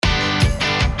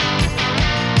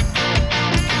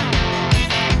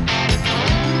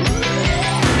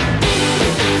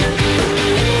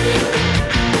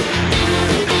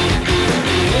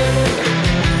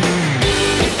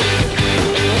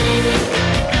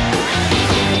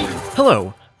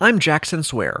Hello, I'm Jackson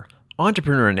Swear,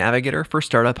 entrepreneur and navigator for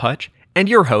Startup Hutch, and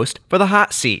your host for The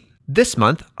Hot Seat. This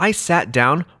month, I sat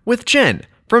down with Jen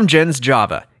from Jenz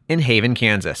Java in Haven,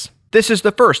 Kansas. This is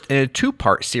the first in a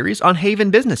two-part series on Haven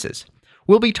businesses.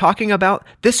 We'll be talking about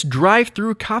this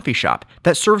drive-thru coffee shop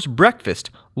that serves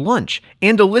breakfast, lunch,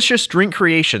 and delicious drink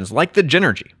creations like the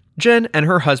Genergy. Jen and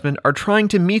her husband are trying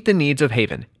to meet the needs of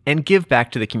Haven and give back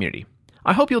to the community.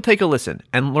 I hope you'll take a listen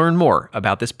and learn more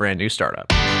about this brand new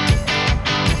startup.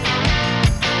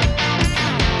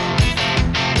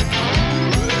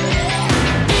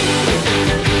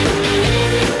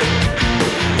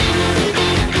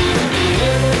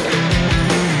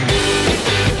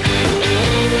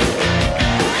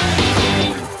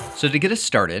 So to get us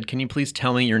started, can you please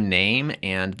tell me your name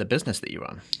and the business that you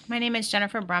own? My name is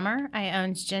Jennifer Brummer. I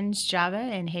own Jenz Java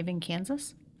in Haven,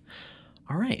 Kansas.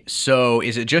 All right. So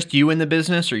is it just you in the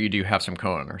business, or you do have some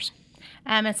co-owners?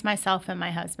 It's myself and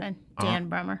my husband, Dan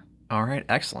Brummer. All right.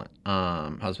 Excellent.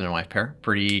 Husband and wife pair.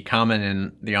 Pretty common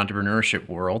in the entrepreneurship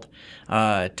world.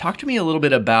 Talk to me a little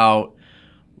bit about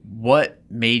what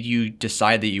made you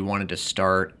decide that you wanted to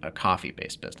start a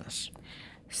coffee-based business.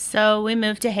 So we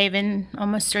moved to Haven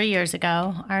almost 3 years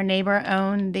ago. Our neighbor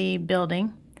owned the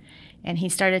building, and he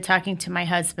started talking to my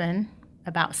husband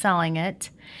about selling it.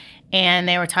 And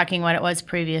they were talking what it was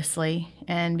previously.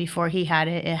 And before he had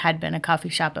it, it had been a coffee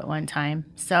shop at one time.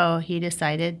 So he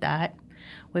decided that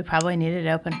we probably needed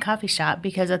to open a coffee shop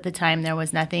because at the time there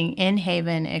was nothing in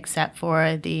Haven except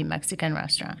for the Mexican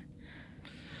restaurant.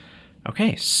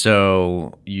 Okay,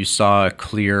 so you saw a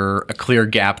clear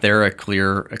gap there, a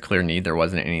clear need. There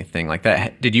wasn't anything like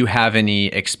that. Did you have any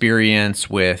experience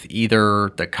with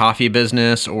either the coffee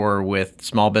business or with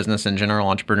small business in general,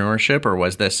 entrepreneurship, or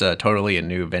was this totally a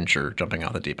new venture jumping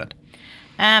off the deep end?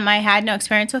 I had no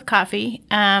experience with coffee.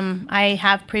 I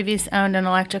have previously owned an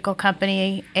electrical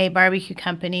company, a barbecue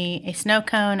company, a snow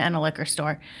cone, and a liquor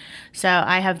store. So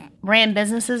I have ran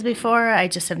businesses before. I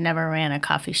just have never ran a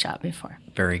coffee shop before.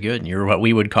 Very good. You're what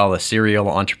we would call a serial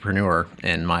entrepreneur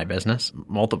in my business.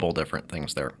 Multiple different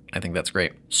things there. I think that's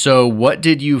great. So what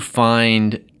did you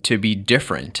find to be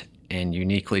different and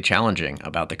uniquely challenging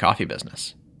about the coffee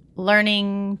business?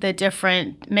 Learning the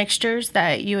different mixtures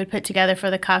that you would put together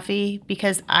for the coffee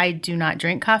because I do not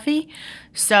drink coffee.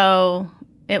 So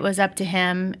it was up to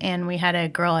him, and we had a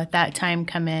girl at that time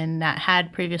come in that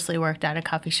had previously worked at a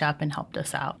coffee shop and helped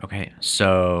us out. Okay,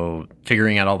 so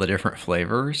figuring out all the different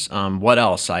flavors. What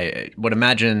else? I would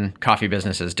imagine coffee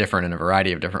business is different in a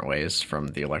variety of different ways from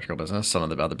the electrical business, some of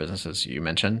the other businesses you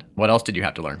mentioned. What else did you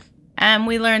have to learn?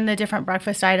 We learned the different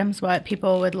breakfast items, what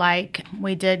people would like.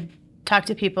 We did talk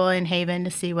to people in Haven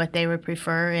to see what they would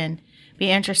prefer and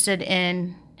be interested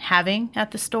in having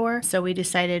at the store. So we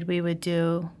decided we would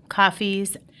do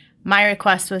coffees. My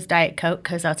request was Diet Coke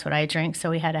because that's what I drink.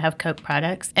 So we had to have Coke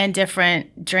products and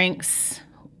different drinks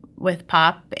with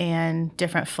pop and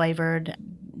different flavored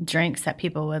drinks that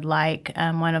people would like.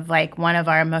 One of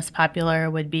our most popular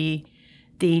would be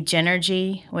the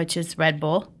Genergy, which is Red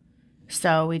Bull.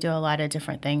 So we do a lot of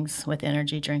different things with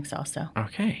energy drinks also.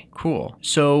 Okay, cool.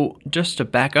 So just to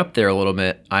back up there a little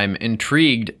bit, I'm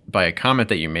intrigued by a comment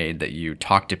that you made that you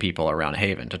talked to people around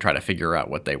Haven to try to figure out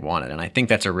what they wanted. And I think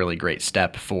that's a really great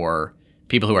step for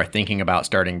people who are thinking about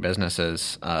starting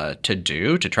businesses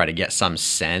to try to get some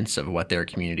sense of what their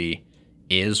community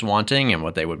is wanting and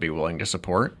what they would be willing to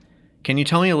support. Can you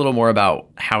tell me a little more about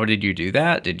how did you do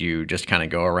that? Did you just kind of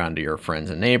go around to your friends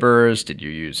and neighbors? Did you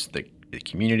use the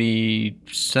community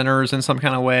centers in some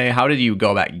kind of way? How did you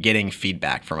go about getting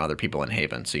feedback from other people in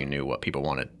Haven so you knew what people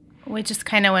wanted? We just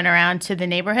kind of went around to the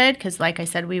neighborhood because, like I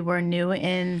said, we were new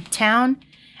in town.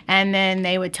 And then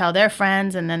they would tell their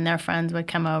friends, and then their friends would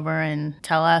come over and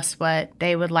tell us what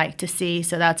they would like to see.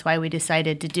 So that's why we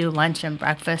decided to do lunch and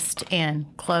breakfast and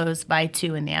close by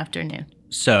 2 in the afternoon.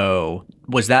 So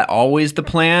was that always the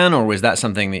plan, or was that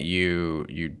something that you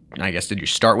I guess, did you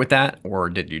start with that, or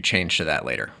did you change to that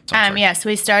later? Yes,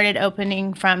 we started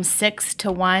opening from 6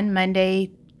 to 1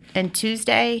 Monday and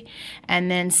Tuesday, and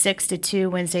then 6 to 2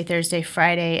 Wednesday, Thursday,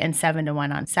 Friday, and 7 to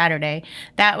 1 on Saturday.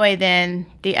 That way then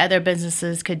the other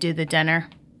businesses could do the dinner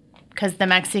because the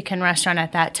Mexican restaurant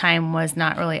at that time was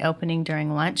not really opening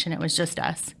during lunch, and it was just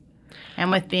us.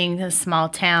 And with being a small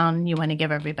town, you want to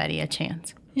give everybody a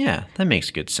chance. Yeah, that makes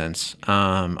good sense.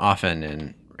 I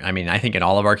think in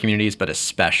all of our communities, but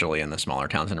especially in the smaller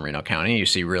towns in Reno County, you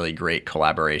see really great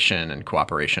collaboration and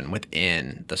cooperation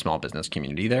within the small business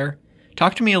community there.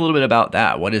 Talk to me a little bit about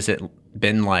that. What has it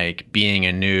been like being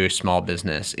a new small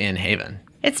business in Haven?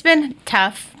 It's been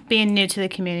tough being new to the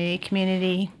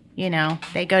community.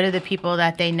 They go to the people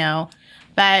that they know.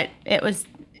 But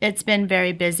It's been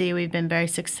very busy. We've been very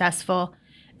successful.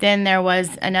 Then there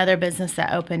was another business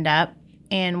that opened up,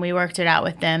 and we worked it out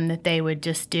with them that they would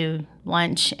just do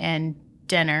lunch and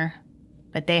dinner,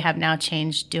 but they have now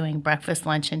changed doing breakfast,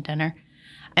 lunch, and dinner.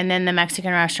 And then the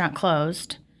Mexican restaurant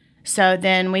closed. So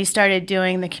then we started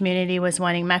doing, the community was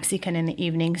wanting Mexican in the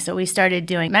evening, so we started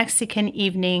doing Mexican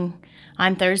evening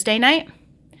on Thursday night.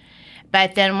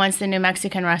 But then once the new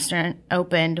Mexican restaurant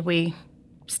opened, we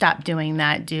stopped doing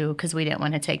that because we didn't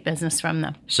want to take business from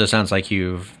them. So it sounds like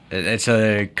it's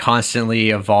a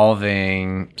constantly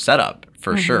evolving setup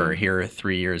for sure here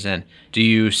 3 years in. Do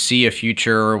you see a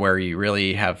future where you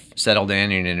really have settled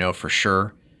in and you know for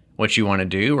sure what you want to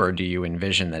do, or do you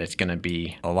envision that it's going to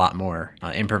be a lot more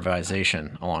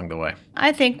improvisation along the way?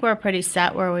 I think we're pretty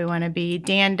set where we want to be.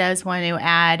 Dan does want to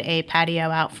add a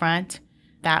patio out front.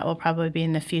 That will probably be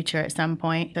in the future at some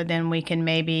point. So then we can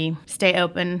maybe stay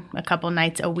open a couple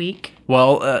nights a week.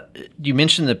 Well, you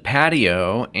mentioned the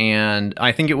patio, and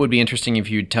I think it would be interesting if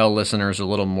you'd tell listeners a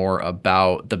little more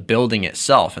about the building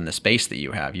itself and the space that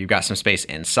you have. You've got some space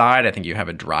inside. I think you have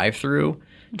a drive-through.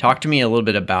 Talk to me a little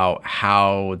bit about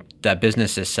how that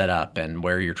business is set up and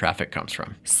where your traffic comes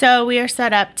from. So we are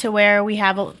set up to where we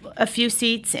have a few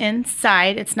seats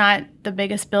inside. It's not the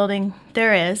biggest building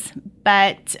there is,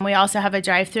 but we also have a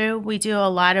drive-through. We do a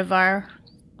lot of our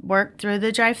work through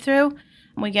the drive-through.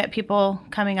 We get people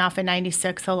coming off of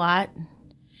 96 a lot.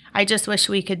 I just wish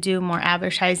we could do more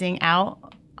advertising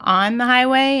out on the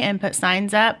highway and put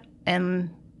signs up, and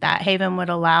that Haven would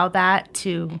allow that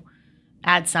to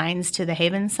add signs to the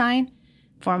Haven sign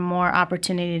for more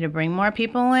opportunity to bring more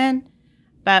people in.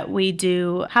 But we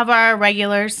do have our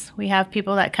regulars. We have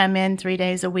people that come in 3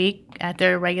 days a week at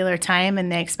their regular time,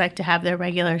 and they expect to have their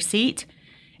regular seat.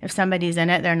 If somebody's in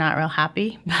it, they're not real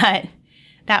happy, but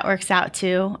that works out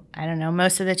too. I don't know.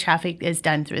 Most of the traffic is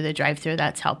done through the drive-through.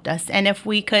 That's helped us. And if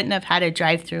we couldn't have had a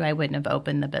drive-through, I wouldn't have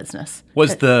opened the business.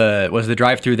 Was the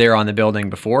drive-through there on the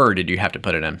building before, or did you have to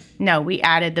put it in? No, we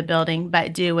added the building,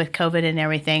 but due with COVID and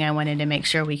everything, I wanted to make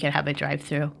sure we could have a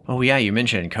drive-through. Oh yeah, you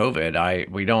mentioned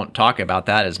COVID. We don't talk about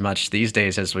that as much these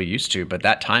days as we used to, but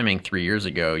that timing 3 years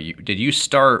ago, did you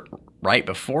start right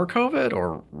before COVID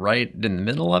or right in the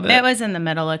middle of it? It was in the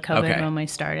middle of COVID when we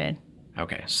started.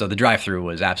 Okay, so the drive-through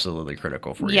was absolutely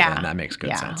critical for you, and that makes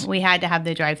good sense. We had to have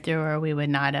the drive-through or we would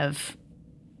not have,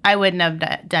 I wouldn't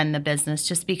have done the business,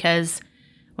 just because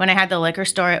when I had the liquor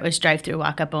store, it was drive-through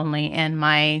walk-up only, and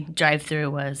my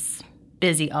drive-through was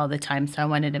busy all the time, so I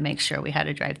wanted to make sure we had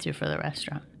a drive-through for the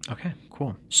restaurant. Okay,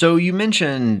 cool. So you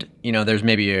mentioned, there's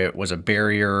maybe was a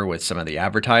barrier with some of the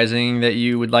advertising that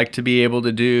you would like to be able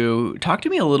to do. Talk to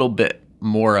me a little bit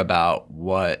more about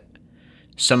what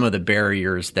some of the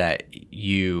barriers that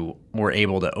you were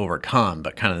able to overcome,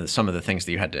 but kind of some of the things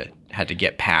that you had to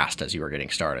get past as you were getting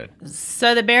started.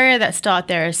 So the barrier that's still out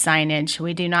there is signage.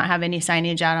 We do not have any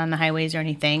signage out on the highways or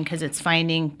anything because it's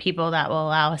finding people that will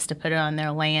allow us to put it on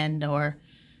their land or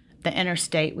the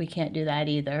interstate. We can't do that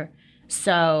either.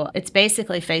 So it's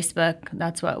basically Facebook.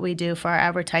 That's what we do for our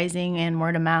advertising and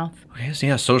word of mouth. Okay,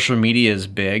 so social media is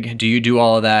big. Do you do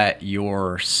all of that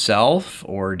yourself,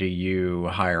 or do you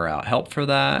hire out help for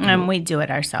that? We do it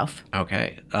ourselves.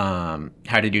 Okay.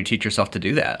 How did you teach yourself to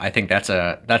do that? I think that's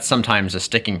sometimes a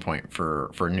sticking point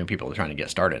for new people trying to get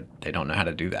started. They don't know how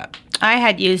to do that. I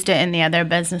had used it in the other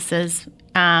businesses,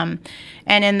 and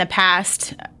in the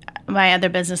past, my other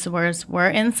businesses were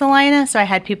in Salina, so I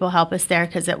had people help us there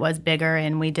because it was bigger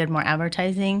and we did more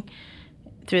advertising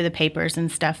through the papers and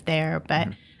stuff there. But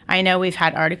I know we've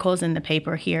had articles in the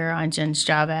paper here on Jenz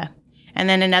Java. And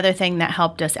then another thing that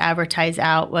helped us advertise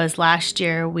out was last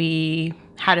year we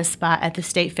had a spot at the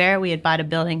state fair. We had bought a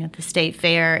building at the state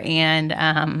fair and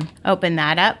opened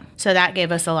that up. So that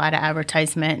gave us a lot of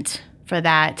advertisement for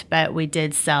that, but we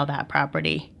did sell that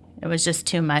property. It was just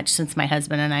too much since my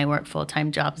husband and I work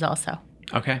full-time jobs also.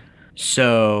 Okay.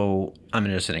 So I'm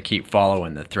just going to keep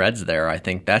following the threads there. I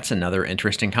think that's another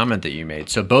interesting comment that you made.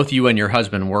 So both you and your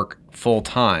husband work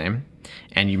full-time,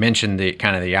 and you mentioned the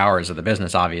kind of the hours of the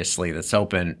business, obviously, that's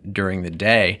open during the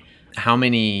day. How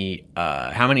many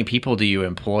people do you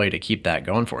employ to keep that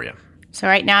going for you? So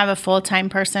right now I have a full-time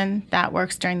person that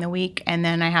works during the week, and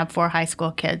then I have 4 high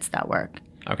school kids that work.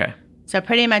 Okay. So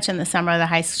pretty much in the summer,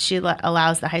 she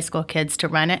allows the high school kids to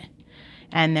run it,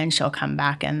 and then she'll come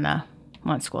back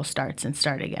once school starts and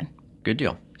start again. Good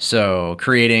deal. So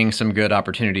creating some good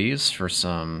opportunities for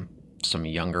some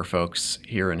younger folks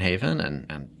here in Haven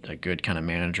and a good kind of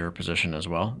manager position as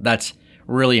well. That's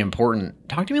really important.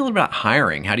 Talk to me a little about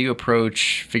hiring. How do you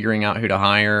approach figuring out who to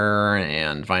hire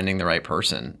and finding the right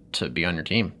person to be on your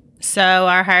team? So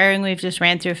our hiring, we've just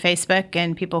ran through Facebook,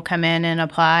 and people come in and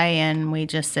apply, and we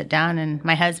just sit down, and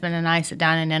my husband and I sit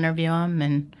down and interview them.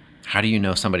 And How do you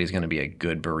know somebody's going to be a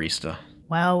good barista?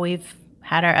 well, we've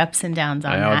had our ups and downs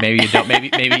on Well, that. maybe you don't.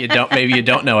 Maybe you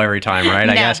don't know every time, right?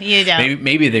 I No, guess you don't.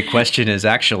 Maybe the question is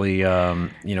actually,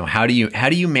 how do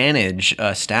you manage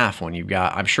staff when you've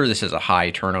got? I'm sure this is a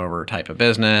high turnover type of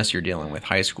business. You're dealing with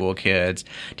high school kids.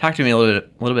 Talk to me a little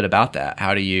bit about that.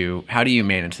 How do you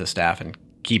manage the staff and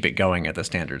keep it going at the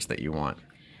standards that you want?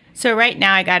 So right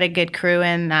now I got a good crew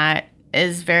in that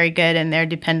is very good, and they're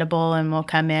dependable and will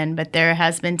come in. But there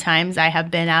has been times I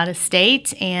have been out of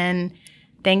state and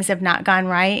things have not gone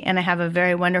right, and I have a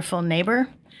very wonderful neighbor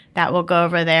that will go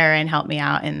over there and help me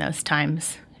out in those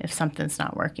times if something's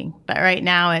not working. But right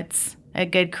now it's a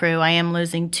good crew. I am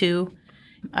losing 2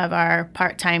 of our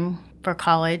part-time for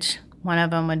college. One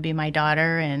of them would be my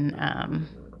daughter, and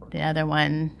the other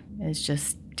one is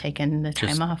just taking the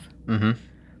time off. Mm-hmm.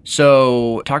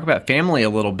 So talk about family a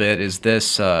little bit. Is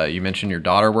this, you mentioned your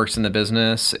daughter works in the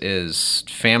business. Is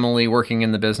family working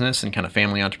in the business and kind of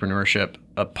family entrepreneurship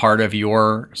a part of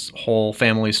your whole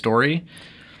family story?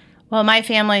 Well, my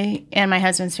family and my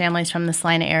husband's family is from the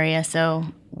Salina area, so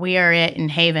we are it in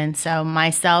Haven. So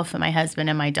myself and my husband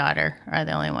and my daughter are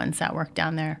the only ones that work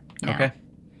down there now.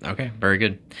 Okay, very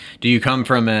good. Do you come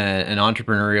from an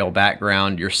entrepreneurial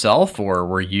background yourself, or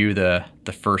were you the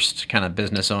first kind of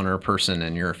business owner person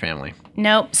in your family?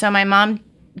 Nope. So my mom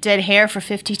did hair for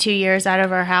 52 years out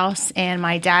of our house, and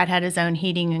my dad had his own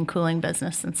heating and cooling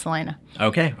business in Salina.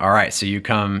 Okay, all right. So you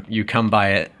come by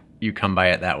it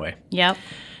that way. Yep.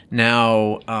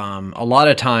 Now, a lot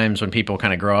of times when people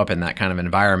kind of grow up in that kind of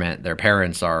environment, their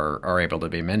parents are able to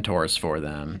be mentors for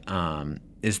them.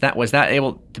 Was that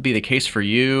able to be the case for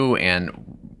you?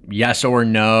 And yes or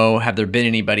no, have there been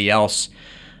anybody else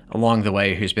along the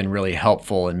way who's been really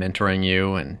helpful in mentoring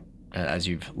you and as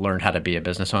you've learned how to be a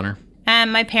business owner?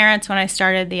 My parents, when I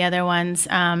started the other ones,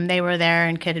 they were there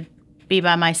and could be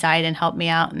by my side and help me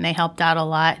out, and they helped out a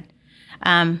lot.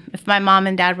 If my mom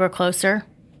and dad were closer,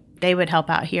 they would help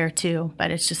out here too,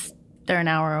 but it's just they're an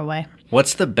hour away.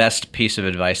 What's the best piece of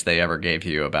advice they ever gave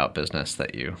you about business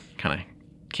that you kind of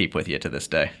keep with you to this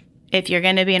day? If you're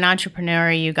going to be an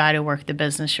entrepreneur, you got to work the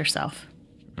business yourself.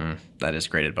 That is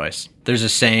great advice. There's a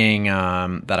saying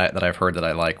that I've heard that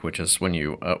I like, which is when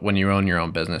you own your own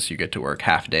business, you get to work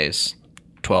half days,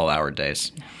 12-hour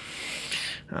days.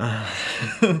 No.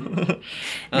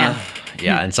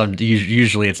 Yeah, and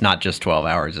usually it's not just 12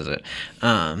 hours, is it?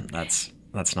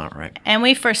 That's not right. And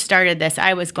we first started this,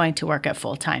 I was going to work at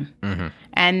full time. Mm-hmm.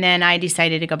 And then I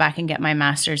decided to go back and get my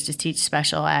master's to teach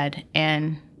special ed.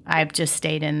 And I've just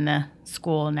stayed in the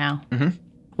school now. Mm-hmm.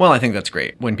 Well, I think that's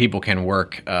great. When people can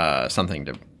work something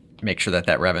to make sure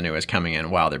that revenue is coming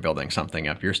in while they're building something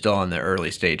up. You're still in the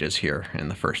early stages here in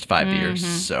the first 5 years.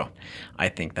 So I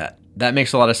think that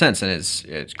makes a lot of sense. And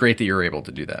it's great that you're able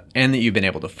to do that. And that you've been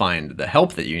able to find the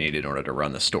help that you need in order to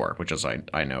run the store, which is,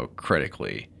 I know,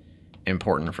 critically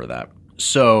important for that.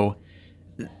 So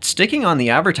sticking on the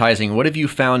advertising, what have you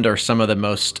found are some of the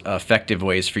most effective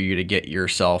ways for you to get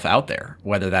yourself out there?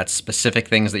 Whether that's specific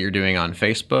things that you're doing on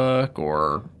Facebook,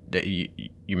 or that you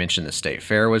mentioned the state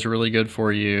fair was really good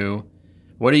for you.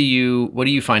 What do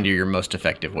you find are your most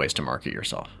effective ways to market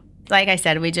yourself? Like I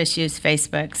said, we just use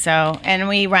Facebook. And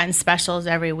we run specials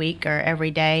every week or every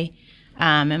day.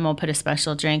 And we'll put a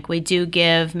special drink. We do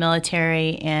give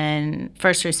military and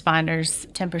first responders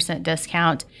 10%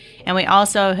 discount. And we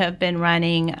also have been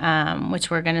running,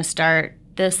 which we're going to start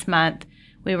this month.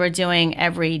 We were doing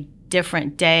every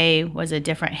different day was a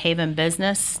different Haven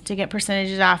business to get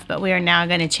percentages off, but we are now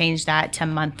going to change that to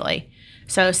monthly.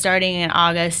 So starting in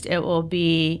August, it will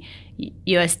be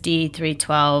USD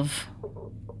 312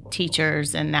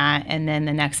 teachers and that, and then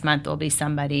the next month will be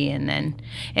somebody, and then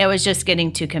it was just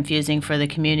getting too confusing for the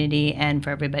community and for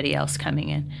everybody else coming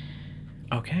in.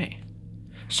 Okay,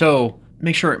 so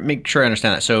make sure I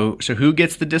understand that. So who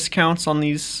gets the discounts on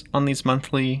these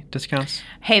monthly discounts?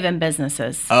 Haven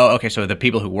businesses. Oh, okay. So the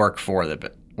people who work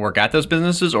at those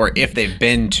businesses, or if they've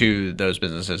been to those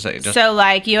businesses. So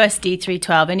like USD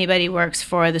 312, anybody works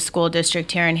for the school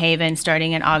district here in Haven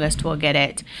starting in August will get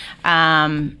it.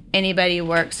 Anybody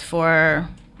works for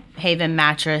Haven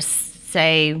Mattress,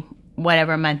 say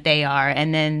whatever month they are,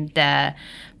 and then the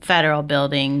federal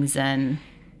buildings and...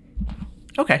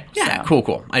 Okay. Yeah, so.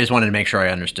 Cool. I just wanted to make sure I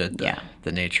understood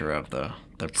the nature of the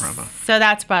promo. So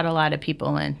that's brought a lot of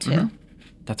people in too. Mm-hmm.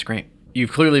 That's great.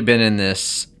 You've clearly been in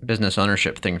this business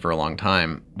ownership thing for a long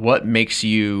time. What makes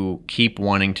you keep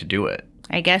wanting to do it?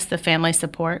 I guess the family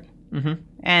support. Mm-hmm.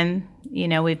 And,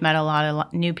 we've met a lot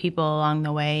of new people along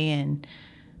the way, and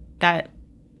that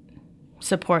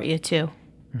support you too.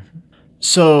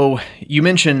 So you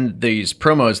mentioned these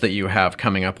promos that you have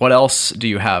coming up. What else do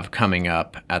you have coming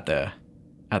up at the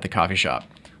coffee shop?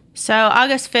 So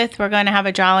August 5th, we're going to have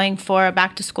a drawing for a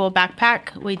back-to-school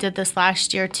backpack. We did this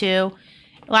last year too.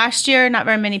 Last year, not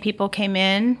very many people came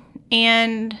in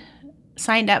and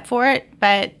signed up for it,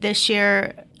 but this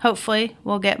year, hopefully,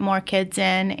 we'll get more kids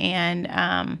in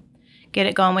and get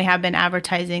it going. We have been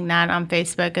advertising that on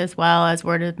Facebook as well as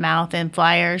word of mouth and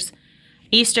flyers.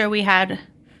 Easter, we had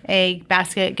a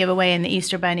basket giveaway, and the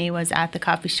Easter Bunny was at the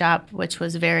coffee shop, which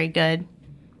was very good.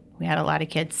 We had a lot of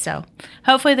kids, so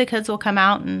hopefully the kids will come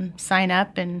out and sign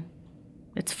up, and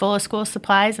it's full of school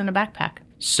supplies and a backpack.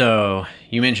 So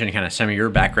you mentioned kind of some of your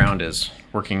background is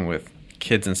working with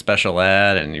kids in special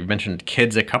ed, and you've mentioned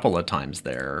kids a couple of times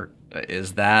there.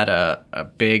 Is that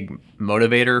a big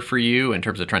motivator for you in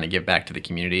terms of trying to give back to the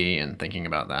community and thinking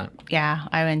about that? Yeah,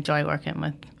 I enjoy working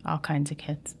with all kinds of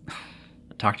kids.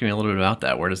 Talk to me a little bit about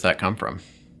that. Where does that come from?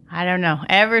 I don't know.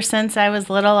 Ever since I was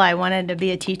little, I wanted to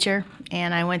be a teacher,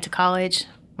 and I went to college.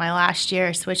 My last year,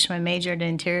 I switched my major to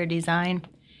interior design,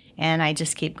 and I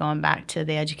just keep going back to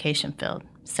the education field.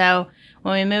 So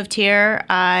when we moved here,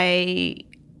 I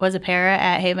was a para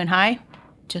at Haven High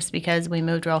just because we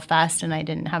moved real fast and I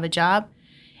didn't have a job.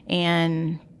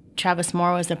 And Travis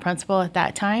Moore was the principal at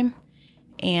that time.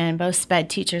 And both SPED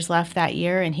teachers left that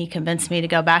year, and he convinced me to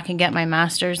go back and get my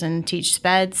master's and teach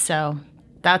SPED. So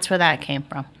that's where that came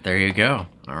from. There you go.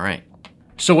 All right.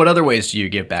 So what other ways do you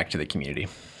give back to the community?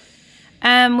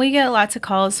 We get lots of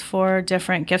calls for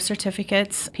different gift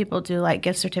certificates. People do like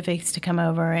gift certificates to come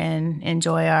over and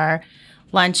enjoy our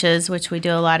lunches, which we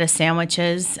do a lot of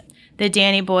sandwiches. The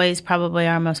Danny Boy is probably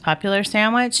our most popular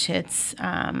sandwich. It's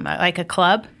like a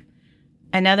club.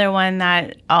 Another one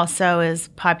that also is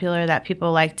popular that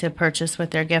people like to purchase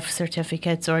with their gift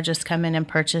certificates or just come in and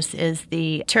purchase is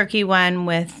the turkey one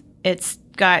it's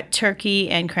got turkey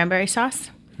and cranberry sauce.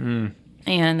 And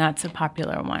that's a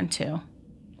popular one too.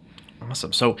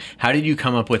 Awesome. So how did you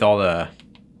come up with all the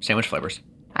sandwich flavors?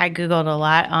 I Googled a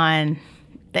lot on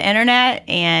the internet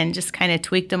and just kind of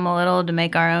tweaked them a little to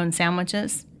make our own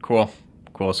sandwiches. Cool.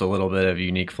 So a little bit of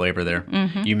unique flavor there.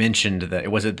 Mm-hmm. You mentioned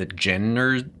that, was it the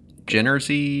Generzy?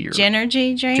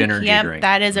 Genergy drink? Yep, drink.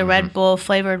 That is a Red Bull,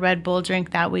 flavored Red Bull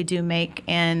drink that we do make,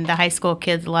 and the high school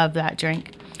kids love that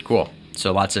drink. Cool.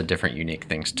 So lots of different unique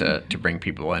things to bring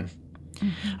people in.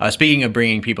 Mm-hmm. Speaking of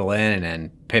bringing people in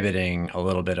and pivoting a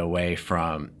little bit away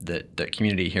from the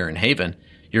community here in Haven,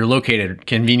 you're located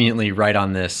conveniently right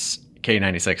on this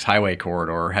K96 highway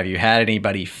corridor. Have you had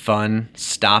anybody fun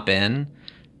stop in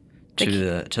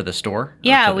to the store?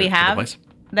 Yeah, we have.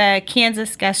 The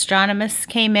Kansas gastronomist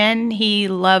came in. He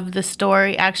loved the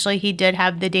store. Actually, he did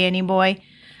have the Danny Boy,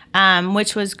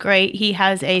 which was great. He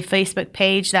has a Facebook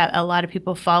page that a lot of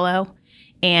people follow.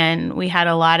 And we had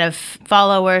a lot of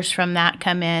followers from that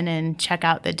come in and check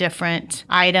out the different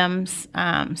items,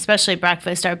 especially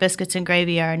breakfast. Our biscuits and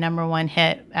gravy are our number one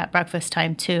hit at breakfast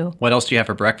time, too. What else do you have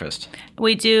for breakfast?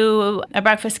 We do a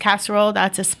breakfast casserole.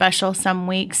 That's a special some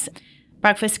weeks.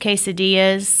 Breakfast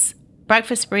quesadillas.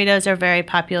 Breakfast burritos are very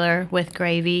popular with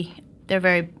gravy.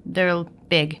 They're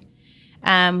big.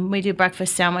 We do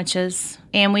breakfast sandwiches.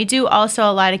 And we do also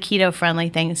a lot of keto-friendly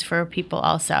things for people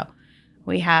also.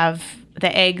 We have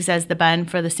the eggs as the bun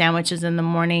for the sandwiches in the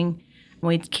morning.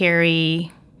 We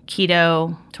carry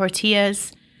keto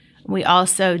tortillas. We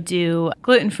also do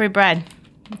gluten-free bread.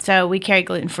 So we carry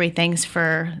gluten-free things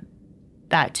for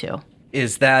that too.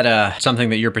 Is that something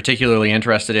that you're particularly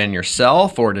interested in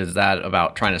yourself, or is that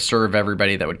about trying to serve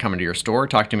everybody that would come into your store?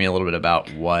 Talk to me a little bit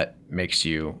about what makes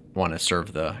you want to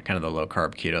serve the kind of the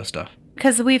low-carb keto stuff.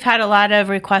 Because we've had a lot of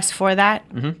requests for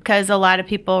that, because a lot of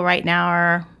people right now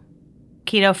are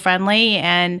keto friendly,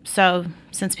 and so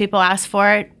since people ask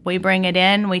for it, we bring it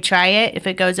in, we try it. If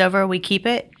it goes over, we keep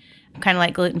it. Kind of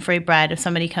like gluten-free bread. If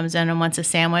somebody comes in and wants a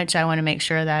sandwich, I want to make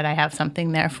sure that I have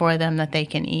something there for them that they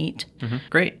can eat.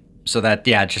 Great. So that,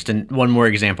 just one more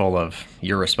example of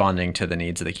you're responding to the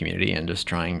needs of the community and just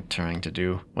trying to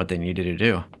do what they needed to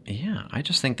do. Yeah, I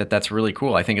just think that that's really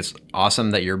cool. I think it's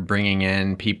awesome that you're bringing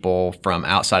in people from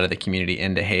outside of the community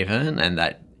into Haven, and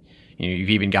that you've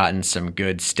even gotten some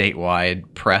good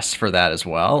statewide press for that as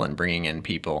well, and bringing in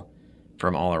people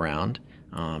from all around.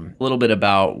 A little bit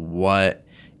about what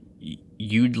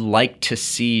you'd like to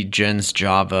see Jenz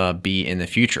Java be in the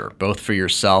future, both for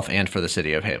yourself and for the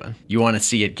city of Haven. You want to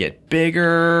see it get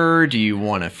bigger? Do you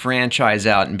want to franchise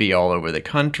out and be all over the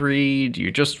country? Do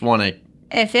you just want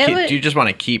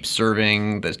to keep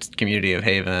serving the community of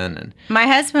Haven? And my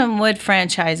husband would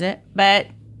franchise it, but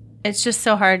it's just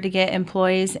so hard to get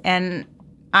employees, and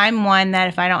I'm one that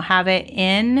if I don't have it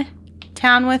in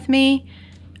town with me,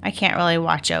 I can't really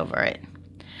watch over it.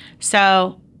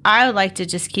 So I would like to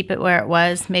just keep it where it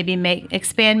was, maybe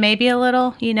expand maybe a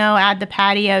little, add the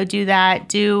patio, do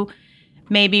that,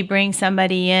 maybe bring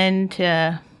somebody in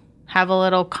to have a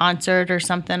little concert or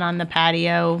something on the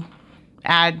patio,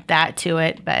 add that to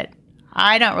it. But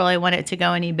I don't really want it to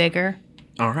go any bigger.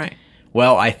 All right.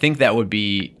 Well, I think that would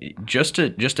be just a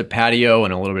patio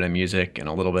and a little bit of music and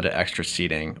a little bit of extra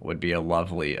seating would be a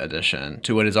lovely addition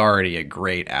to what is already a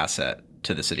great asset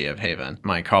to the city of Haven.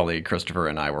 My colleague Christopher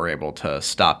and I were able to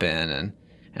stop in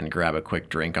and grab a quick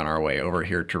drink on our way over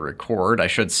here to record. I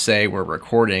should say we're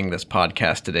recording this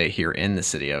podcast today here in the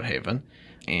city of Haven,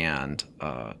 and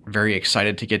very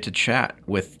excited to get to chat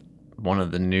with one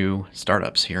of the new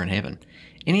startups here in Haven.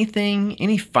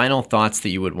 Any final thoughts that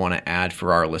you would want to add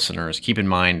for our listeners? Keep in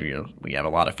mind, we have a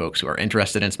lot of folks who are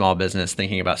interested in small business,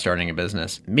 thinking about starting a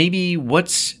business. Maybe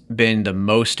what's been the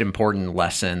most important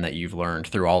lesson that you've learned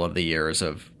through all of the years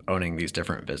of owning these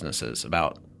different businesses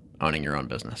about owning your own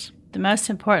business? The most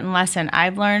important lesson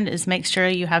I've learned is make sure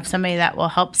you have somebody that will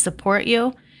help support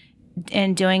you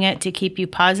in doing it, to keep you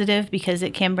positive, because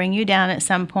it can bring you down at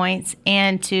some points,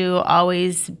 and to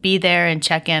always be there and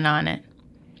check in on it.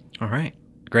 All right.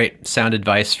 Great. Sound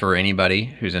advice for anybody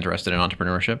who's interested in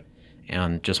entrepreneurship.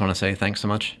 And just want to say thanks so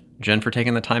much, Jen, for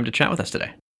taking the time to chat with us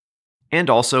today. And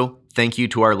also, thank you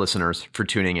to our listeners for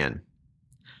tuning in.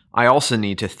 I also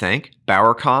need to thank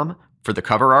Bowercom for the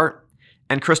cover art,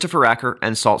 and Christopher Acker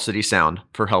and Salt City Sound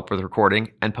for help with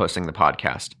recording and posting the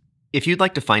podcast. If you'd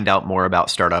like to find out more about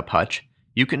Startup Hutch,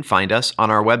 you can find us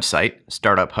on our website,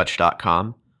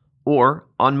 startuphutch.com, or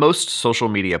on most social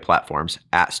media platforms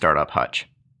at Startup Hutch.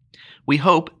 We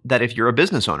hope that if you're a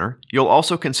business owner, you'll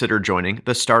also consider joining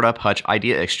the Startup Hutch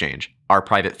Idea Exchange, our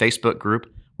private Facebook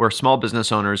group where small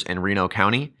business owners in Reno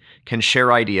County can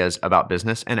share ideas about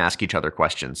business and ask each other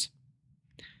questions.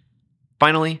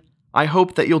 Finally, I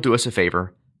hope that you'll do us a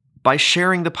favor by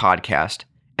sharing the podcast,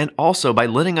 and also by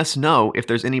letting us know if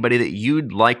there's anybody that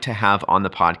you'd like to have on the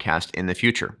podcast in the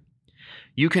future.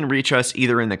 You can reach us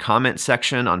either in the comments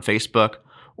section on Facebook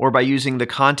or by using the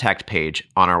contact page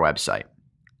on our website.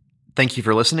 Thank you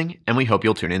for listening, and we hope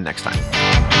you'll tune in next time.